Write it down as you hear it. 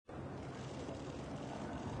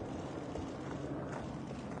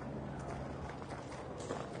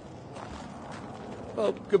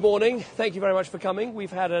Well, good morning. Thank you very much for coming. We've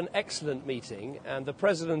had an excellent meeting, and the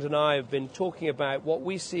President and I have been talking about what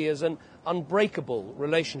we see as an unbreakable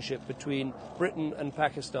relationship between Britain and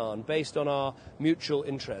Pakistan based on our mutual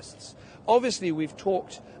interests. Obviously, we've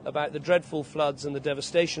talked about the dreadful floods and the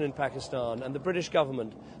devastation in Pakistan, and the British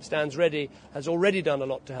government stands ready, has already done a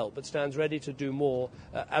lot to help, but stands ready to do more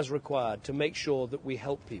as required to make sure that we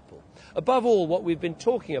help people. Above all, what we've been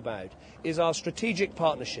talking about is our strategic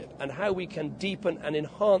partnership and how we can deepen and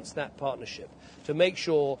enhance that partnership to make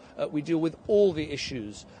sure we deal with all the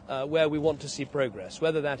issues where we want to see progress,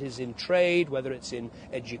 whether that is in trade, whether it's in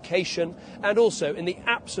education, and also in the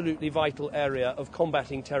absolutely vital area of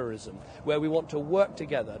combating terrorism, where we want to work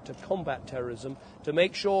together to combat terrorism, to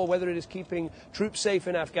make sure whether it is keeping troops safe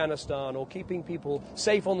in Afghanistan or keeping people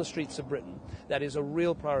safe on the streets of Britain. That is a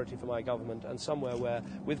real priority for my government, and somewhere where,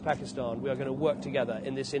 with Pakistan, we are going to work together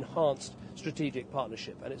in this enhanced strategic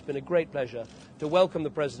partnership. And it's been a great pleasure to welcome the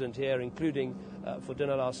President here, including for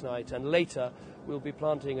dinner last night, and later we'll be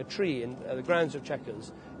planting a tree in the grounds of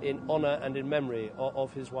Chequers in honour and in memory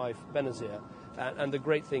of his wife Benazir and the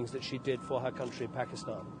great things that she did for her country,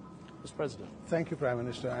 Pakistan. Mr. President. Thank you, Prime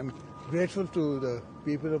Minister. I'm grateful to the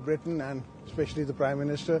people of Britain and especially the Prime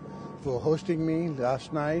Minister for hosting me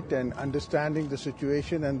last night and understanding the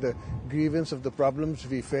situation and the grievance of the problems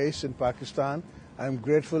we face in Pakistan. I'm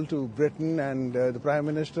grateful to Britain and the Prime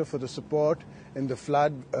Minister for the support in the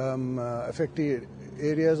flood-affected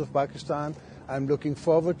areas of Pakistan. I'm looking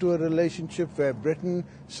forward to a relationship where Britain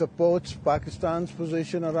supports Pakistan's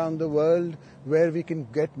position around the world, where we can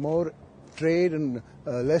get more trade and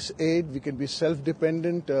less aid. We can be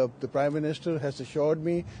self-dependent. The Prime Minister has assured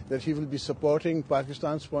me that he will be supporting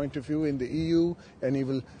Pakistan's point of view in the EU, and he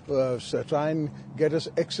will try and get us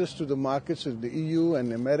access to the markets of the EU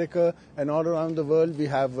and America and all around the world. We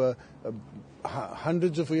have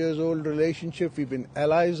hundreds of years old relationship. We've been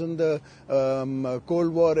allies in the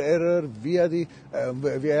Cold War era. We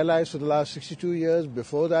are allies for the last 62 years.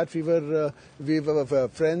 Before that, we were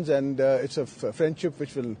friends, and it's a friendship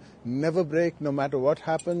which will never break, no matter what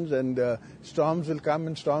happens. And storms will come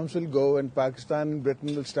and storms will go, and Pakistan and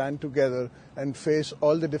Britain will stand together and face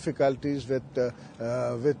all the difficulties with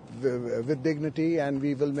dignity, and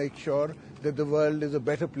we will make sure that the world is a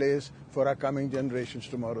better place for our coming generations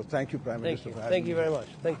tomorrow. Thank you, Prime Minister. Thank you very much.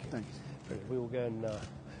 Thank you. Thanks. We will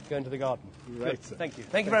go into the garden. Right, Thank you.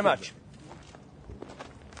 Thank you very much.